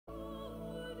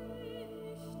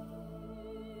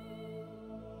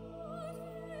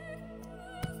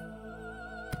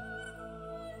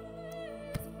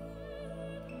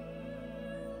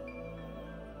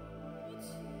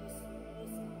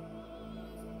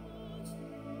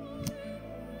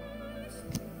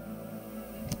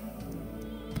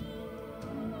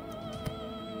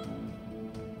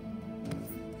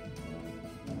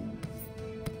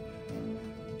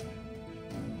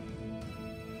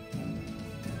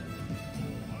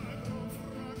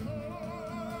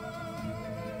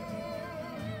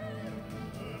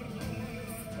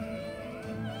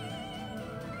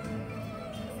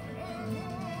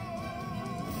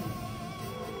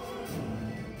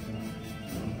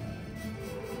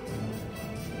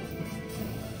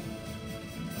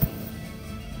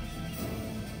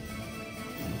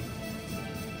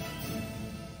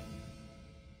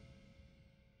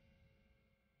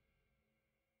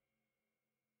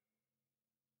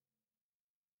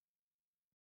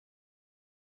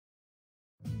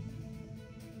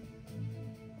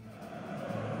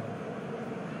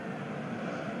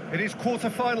It is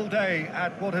quarter-final day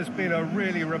at what has been a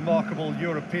really remarkable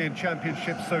European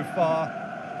Championship so far.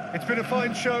 It's been a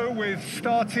fine show with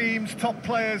star teams, top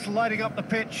players lighting up the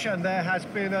pitch, and there has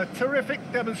been a terrific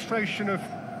demonstration of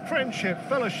friendship,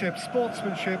 fellowship,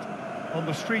 sportsmanship on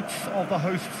the streets of the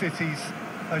host cities.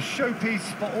 A showpiece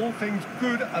for all things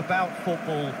good about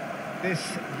football.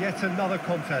 This yet another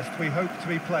contest we hope to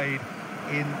be played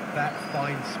in that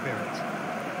fine spirit.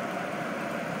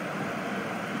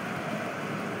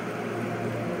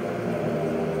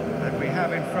 We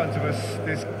have in front of us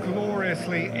this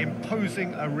gloriously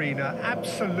imposing arena,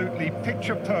 absolutely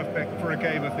picture perfect for a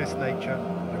game of this nature.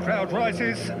 The crowd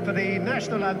rises for the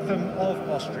national anthem of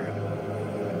Austria.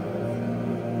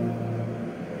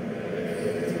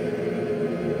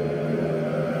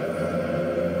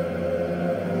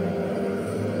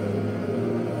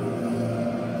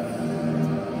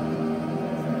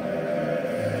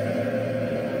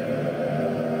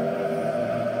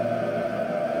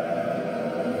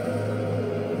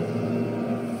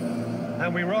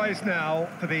 And we rise now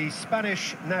for the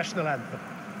Spanish national anthem.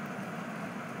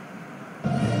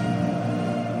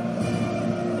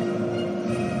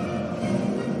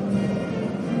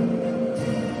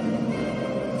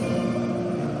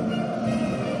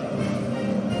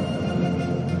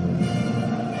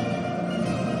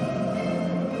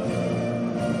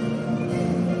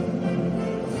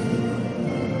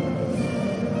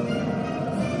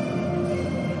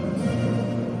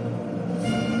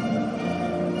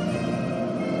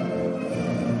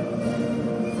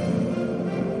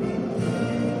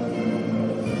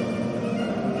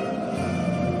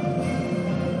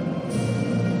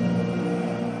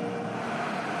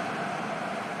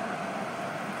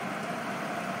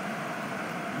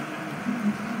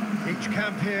 Each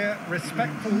camp here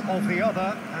respectful of the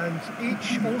other, and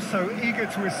each also eager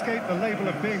to escape the label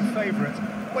of being favourite.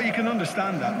 Well, you can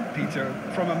understand that, Peter.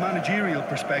 From a managerial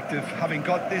perspective, having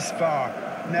got this far,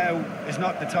 now is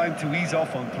not the time to ease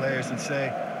off on players and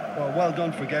say, well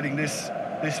done for getting this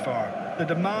far. The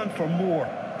demand for more,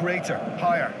 greater,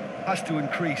 higher has to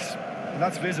increase, and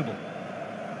that's visible.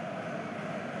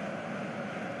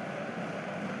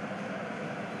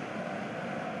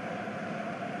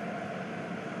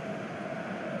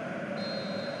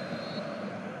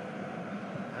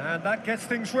 And that gets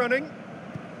things running.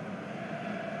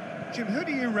 Jim, who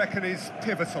do you reckon is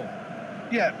pivotal?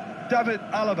 Yeah, David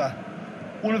Alaba,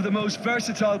 one of the most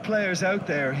versatile players out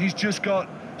there. He's just got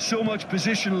so much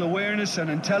positional awareness and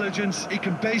intelligence. He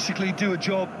can basically do a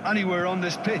job anywhere on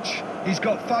this pitch. He's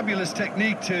got fabulous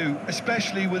technique too,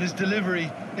 especially with his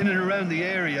delivery in and around the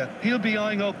area. He'll be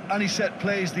eyeing up any set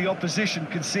plays the opposition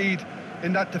concede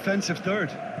in that defensive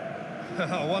third.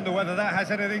 I wonder whether that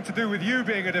has anything to do with you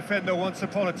being a defender once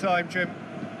upon a time, Jim.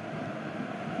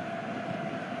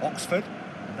 Oxford,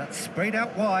 and that's sprayed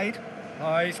out wide.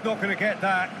 Oh, he's not going to get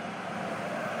that.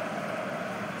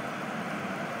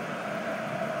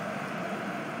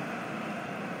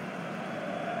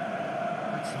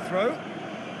 That's the throw.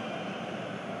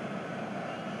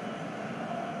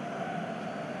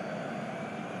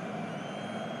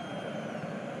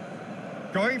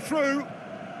 Going through.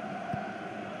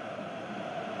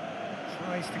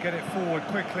 Tries to get it forward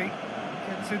quickly,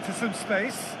 gets into some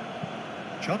space,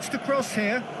 chance to cross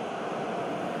here,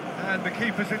 and the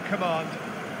keeper's in command.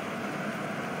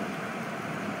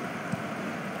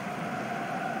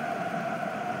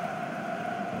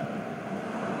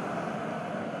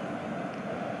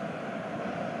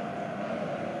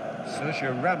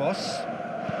 Sergio Ramos,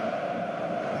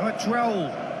 now it's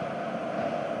Raul,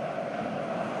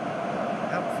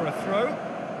 out for a throw.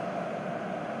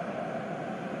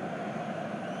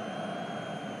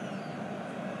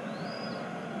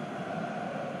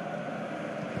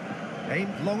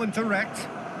 Aimed long and direct.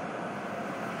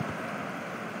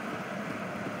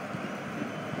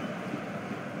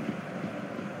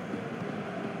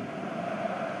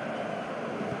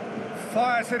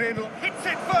 Fires it in, hits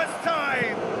it first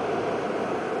time!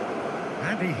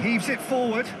 And he heaves it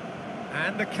forward,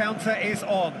 and the counter is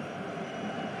on.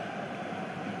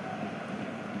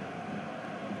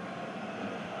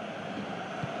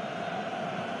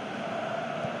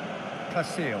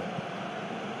 Classic.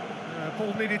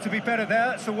 Ball needed to be better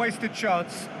there, it's a wasted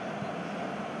chance.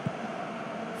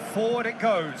 Forward it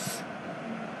goes.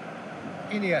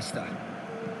 Iniesta.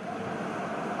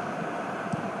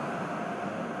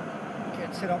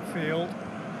 Gets it upfield.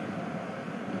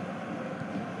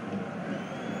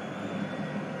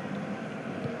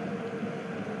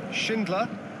 Schindler.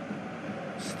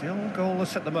 Still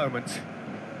goalless at the moment.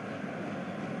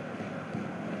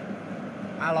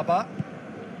 Alaba.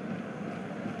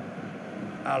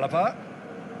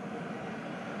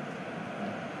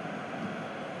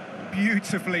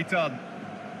 Beautifully done.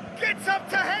 Gets up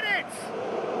to head it!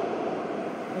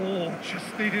 Oh,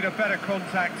 just needed a better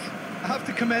contact. I have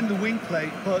to commend the wing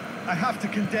play, but I have to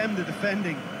condemn the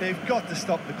defending. They've got to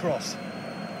stop the cross.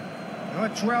 Now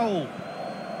it's Raul.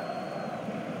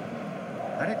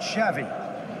 And it's Xavi.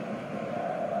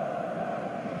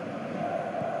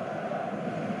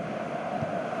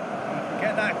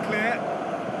 Get that clear.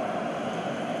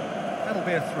 That'll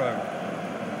be a throw.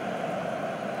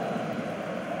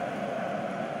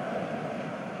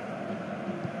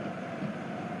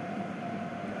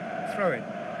 Throw it.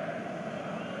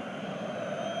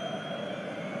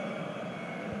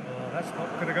 Oh, that's not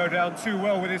going to go down too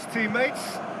well with his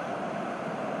teammates.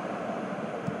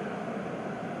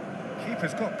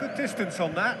 Keeper's got good distance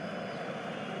on that.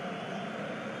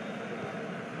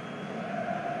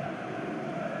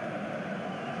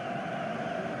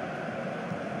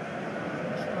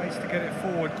 Tries to get it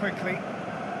forward quickly.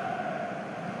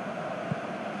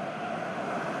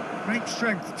 Great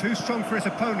strength, too strong for his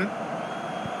opponent.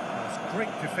 That's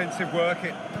great defensive work.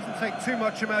 It doesn't take too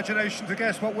much imagination to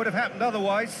guess what would have happened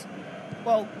otherwise.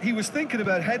 Well, he was thinking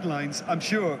about headlines, I'm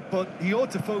sure, but he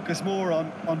ought to focus more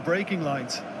on breaking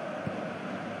lines.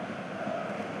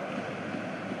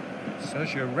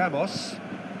 Sergio Ramos.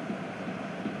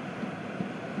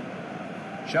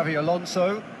 Xavi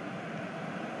Alonso.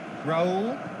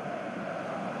 Raul.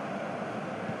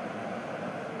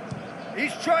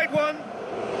 He's tried one.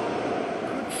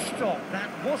 Good stop. That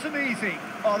wasn't easy.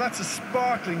 Oh, that's a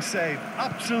sparkling save.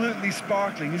 Absolutely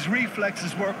sparkling. His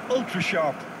reflexes were ultra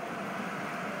sharp.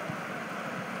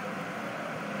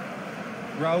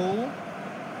 Raul.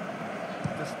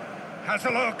 Just has a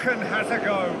look and has a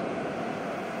go.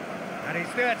 And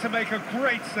he's there to make a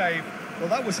great save. Well,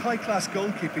 that was high-class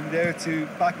goalkeeping there to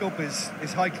back up his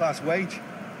high-class wage.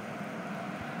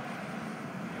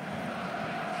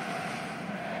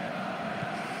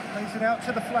 Plays it out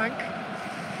to the flank.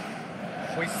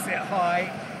 Hoists it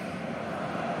high.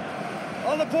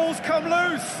 Oh, the ball's come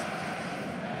loose.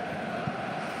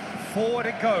 Forward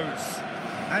it goes.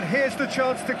 And here's the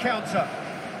chance to counter.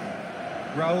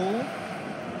 Raul.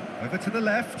 Over to the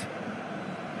left.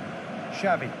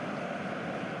 Xavi.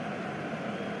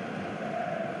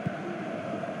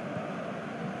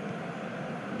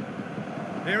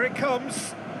 Here it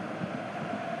comes.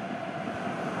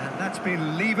 And that's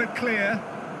been levered clear.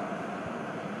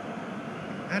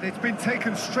 And it's been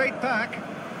taken straight back.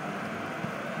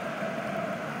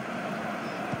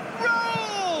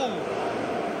 Roll!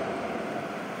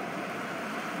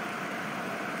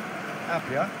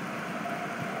 Apia.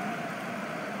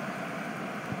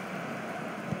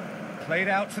 Played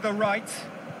out to the right.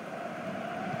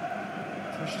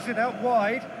 Pushes it out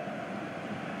wide.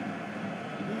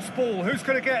 Loose ball, who's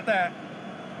going to get there?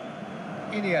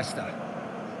 Iniesta.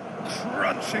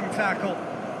 Crunching tackle.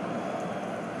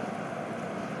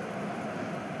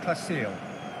 Classic.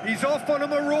 He's off on a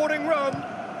marauding run.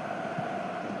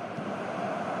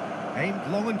 Aimed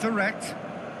long and direct.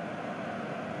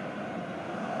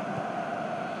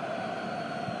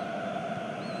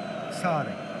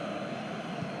 Sane.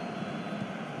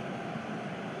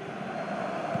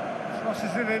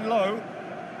 Crosses it in low.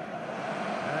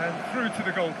 And through to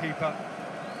the goalkeeper.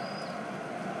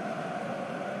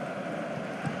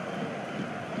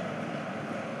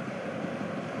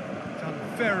 Done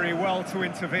very well to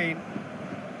intervene.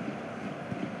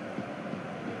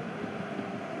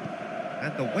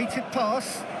 And the weighted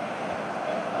pass.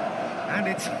 And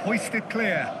it's hoisted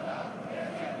clear.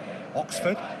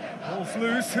 Oxford. Ball's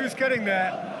loose. Who's getting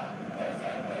there?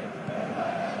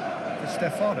 Di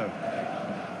Stefano.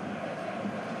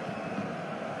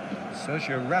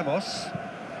 Sergio Ramos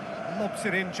lobs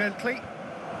it in gently.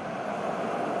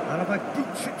 Alaba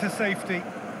boots it to safety.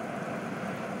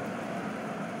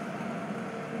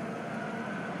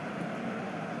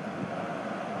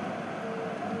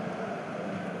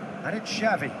 And it's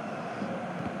Xavi.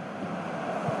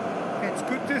 Gets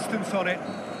good distance on it.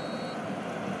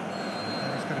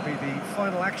 And it's going to be the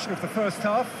final action of the first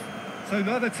half. So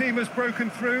neither team has broken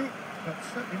through, but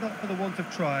certainly not for the want of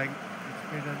trying.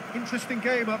 Been an interesting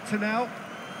game up to now,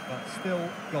 but still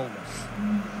goalless.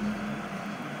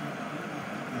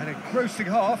 An engrossing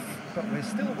half, but we're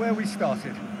still where we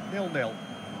started, 0-0.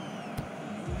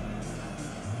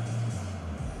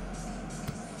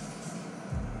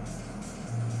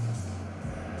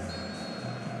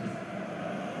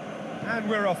 And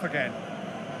we're off again.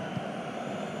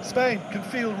 Spain can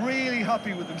feel really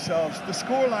happy with themselves. The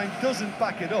scoreline doesn't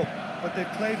back it up, but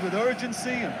they've played with urgency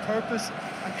and purpose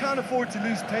and can't afford to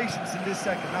lose patience in this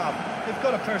second half. They've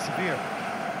got to persevere.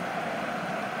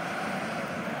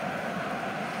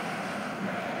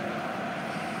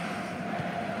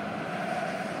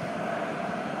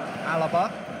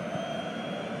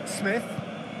 Smith.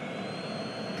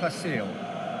 Classic.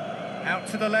 Out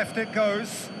to the left it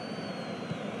goes.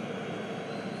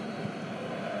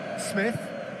 Smith.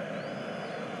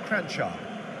 Cranchar.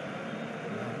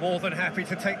 More than happy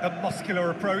to take the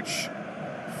muscular approach.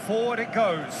 Forward it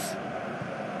goes.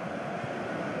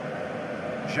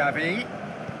 Xavi.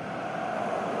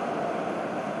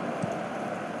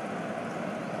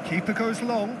 Keeper goes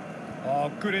long.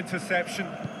 Oh, good interception.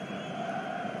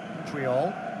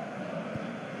 Prevail.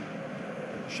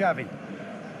 Xavi.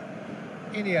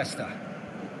 Iniesta.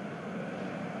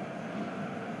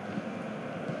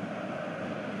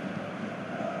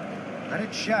 And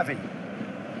it's Xavi.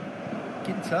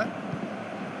 Ginter.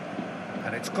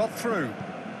 And it's got through.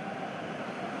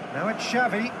 Now it's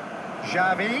Xavi.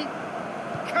 Xavi.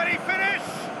 Can he finish?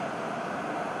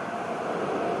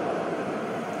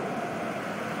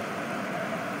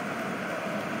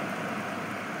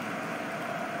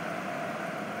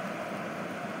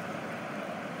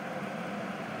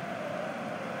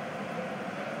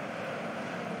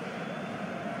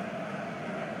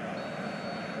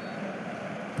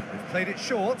 Played it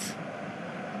short.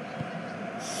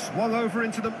 Swung over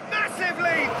into the massive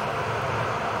lead.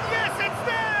 Yes, it's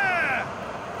there!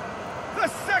 The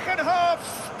second half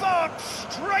sparked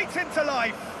straight into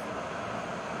life.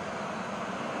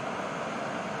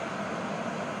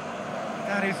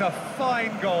 That is a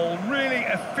fine goal, really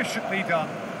efficiently done.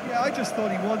 Yeah, I just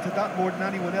thought he wanted that more than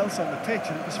anyone else on the pitch,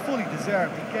 and it was fully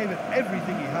deserved. He gave it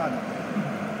everything he had.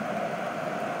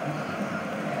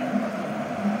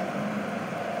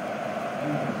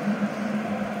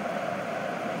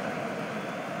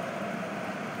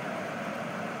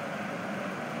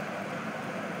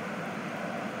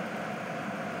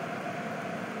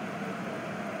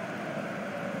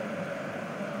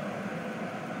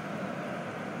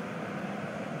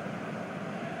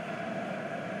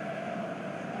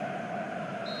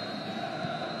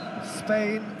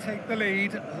 Spain take the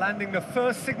lead, landing the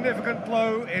first significant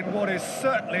blow in what is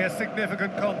certainly a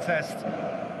significant contest.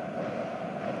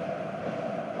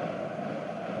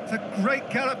 It's a great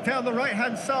gallop down the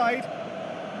right-hand side.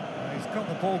 He's got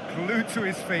the ball glued to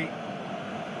his feet.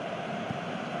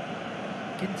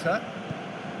 Ginter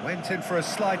went in for a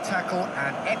slide tackle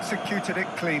and executed it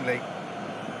cleanly.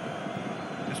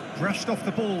 Just brushed off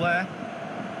the ball there.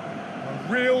 A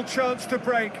real chance to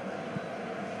break.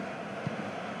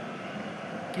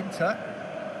 Ginter.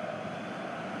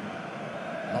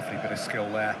 Lovely bit of skill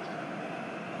there.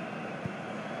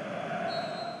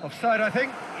 Offside, I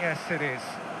think. Yes, it is.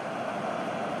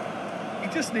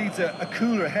 He just needs a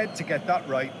cooler head to get that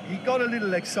right. He got a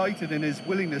little excited in his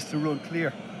willingness to run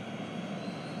clear.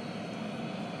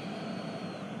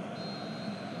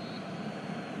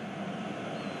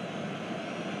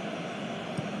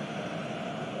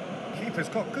 Keeper's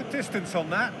got good distance on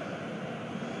that.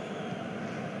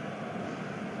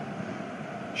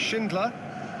 Schindler.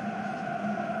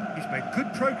 He's made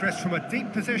good progress from a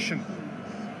deep position.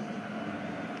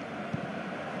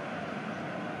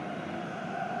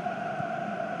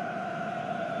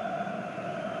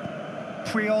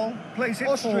 Prevail plays it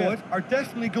Austria forward. are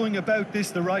definitely going about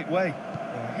this the right way.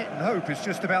 Well, hit and hope is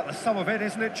just about the sum of it,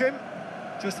 isn't it, Jim?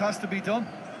 Just has to be done.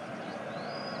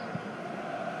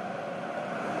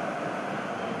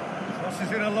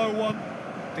 Crosses in a low one.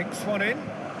 Dinks one in.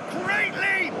 Great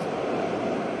leap!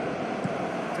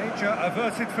 Danger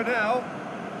averted for now.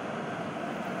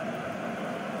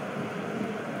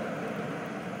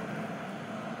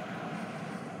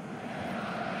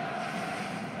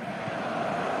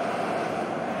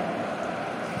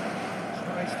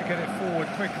 Tries to get it forward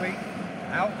quickly.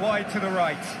 Out wide to the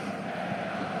right.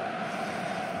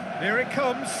 Here it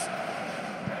comes.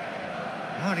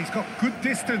 And he's got good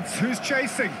distance. Who's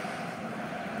chasing?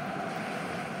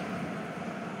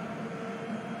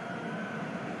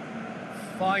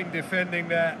 Fine defending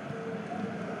there.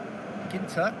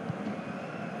 Ginter.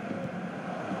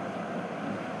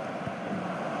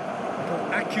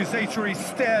 Little accusatory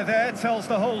stare there tells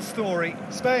the whole story.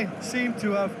 Spain seem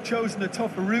to have chosen a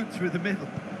tougher route through the middle.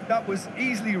 That was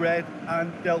easily read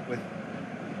and dealt with.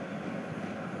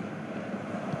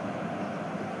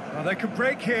 Well, they could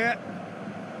break here.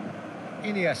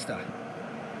 Iniesta.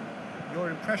 Your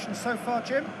impression so far,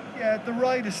 Jim? Yeah, the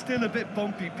ride is still a bit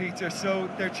bumpy, Peter, so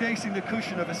they're chasing the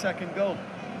cushion of a second goal.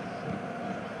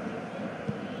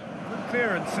 Good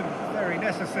clearance and very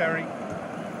necessary.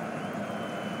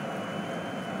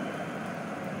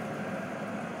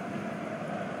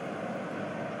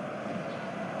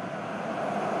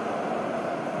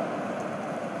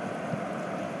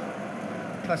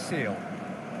 Classic.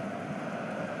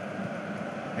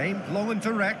 Aimed long and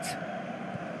direct.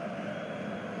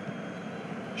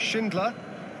 Schindler.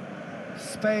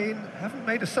 Spain haven't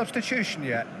made a substitution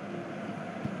yet.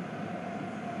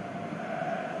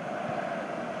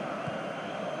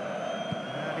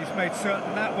 And he's made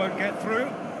certain that won't get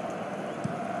through.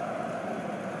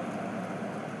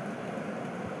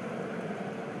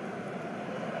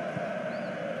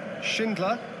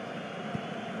 Schindler.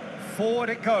 Forward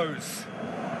it goes.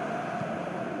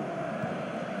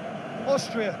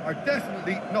 Austria are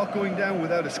definitely not going down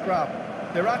without a scrap.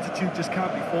 Their attitude just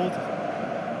can't be faulted.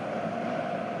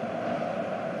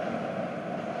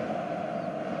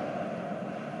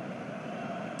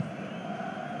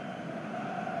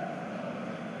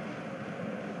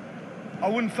 I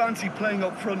wouldn't fancy playing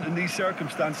up front in these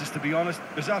circumstances, to be honest.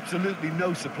 There's absolutely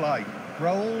no supply.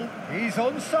 Roll, he's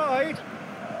onside.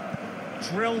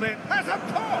 Drilled it, has a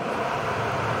pop!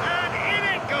 And in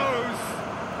it goes!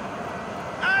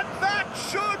 And that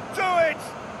should do it!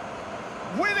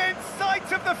 Within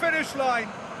sight of the finish line.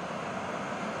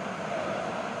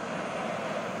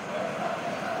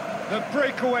 The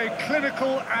breakaway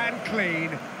clinical and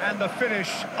clean, and the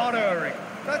finish unerring.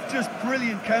 That's just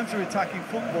brilliant counter-attacking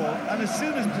football, and as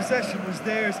soon as possession was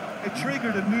theirs, it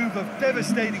triggered a move of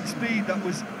devastating speed that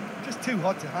was just too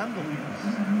hot to handle.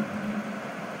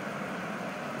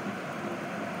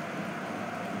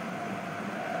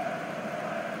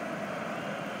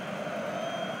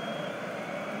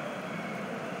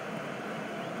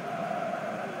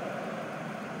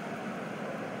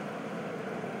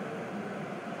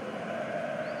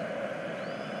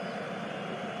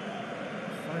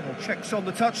 Final checks on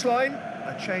the touchline,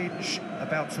 a change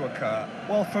about to occur.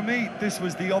 Well, for me, this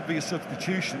was the obvious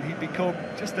substitution. He'd become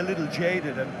just a little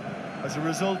jaded, and as a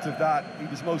result of that, he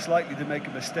was most likely to make a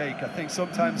mistake. I think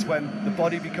sometimes when the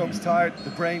body becomes tired, the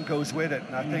brain goes with it,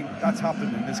 and I think that's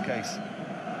happened in this case.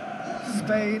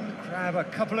 Spain grab a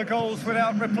couple of goals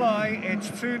without reply. It's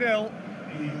 2-0.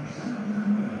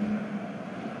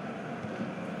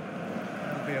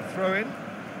 That'll be a throw-in.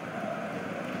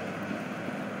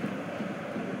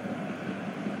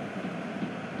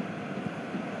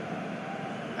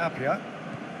 Appiah.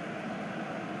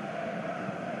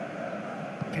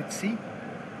 Pizzi.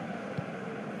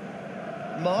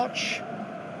 March.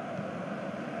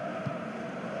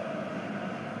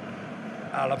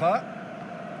 Alaba.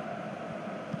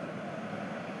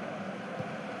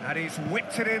 And he's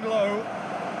whipped it in low.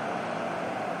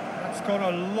 That's gone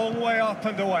a long way up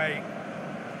and away.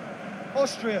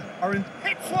 Austria are in...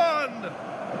 Hits one!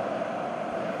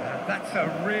 And that's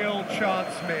a real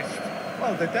chance missed.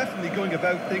 Well, they're definitely going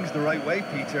about things the right way,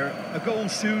 Peter. A goal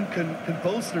soon can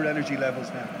bolster energy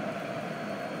levels now.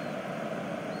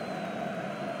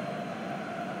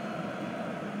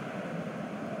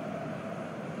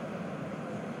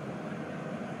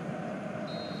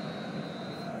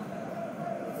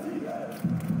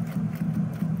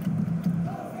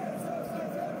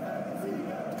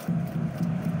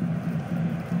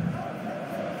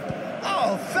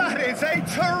 Oh, that is a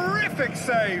terrific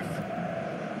save!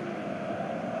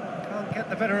 Get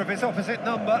the better of his opposite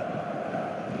number.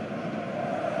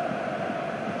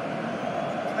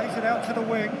 Plays it out to the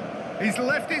wing. He's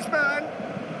left his man.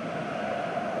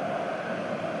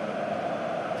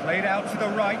 Played out to the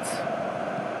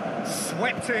right.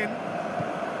 Swept in.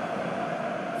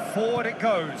 Forward it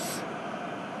goes.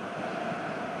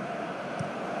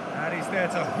 And he's there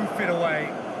to hoof it away.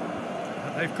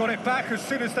 And they've got it back as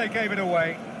soon as they gave it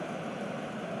away.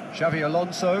 Xavi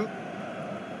Alonso.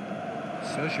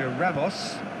 Sergio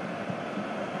Ramos.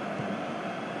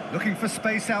 Looking for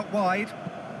space out wide.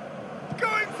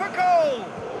 Going for goal!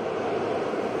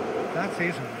 That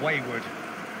is wayward.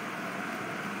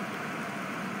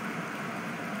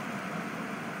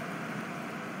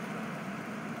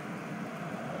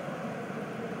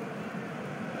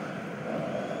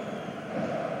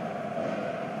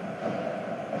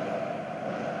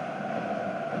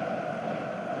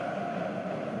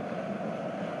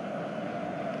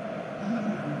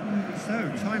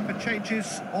 So, time for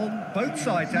changes on both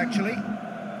sides, actually.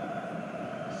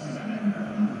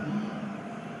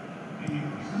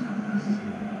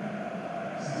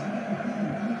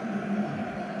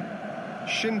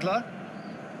 Schindler.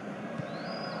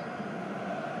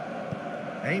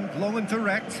 Aimed long and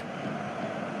direct.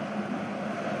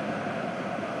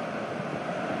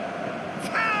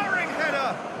 Towering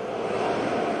header!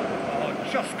 Oh,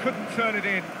 just couldn't turn it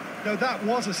in. Now, that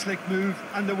was a slick move,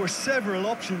 and there were several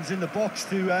options in the box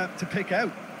to pick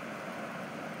out.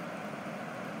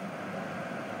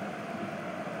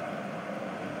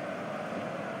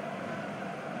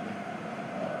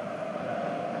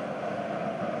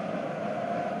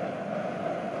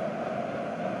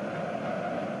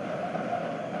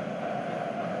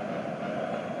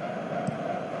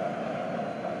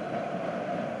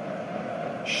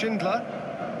 Schindler.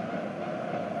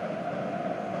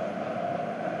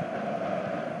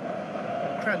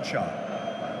 Kranjčar.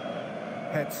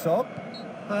 Heads up.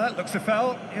 Looks a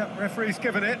foul. Yep, referee's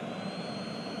given it.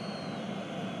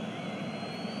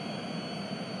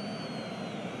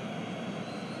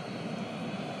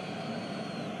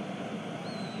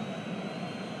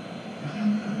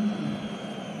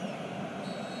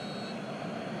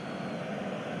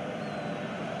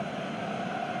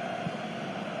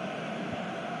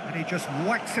 And he just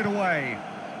whacks it away.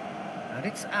 And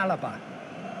it's Alaba.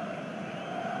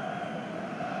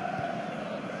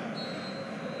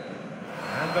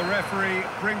 And the referee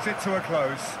brings it to a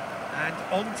close. And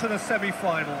on to the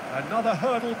semi-final. Another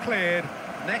hurdle cleared.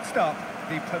 Next up,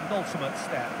 the penultimate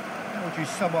step. How would you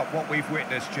sum up what we've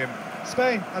witnessed, Jim?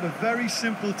 Spain had a very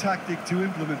simple tactic to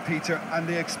implement, Peter, and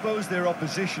they exposed their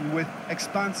opposition with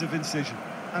expansive incision.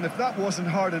 And if that wasn't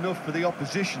hard enough for the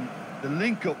opposition, the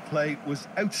link-up play was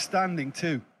outstanding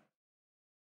too.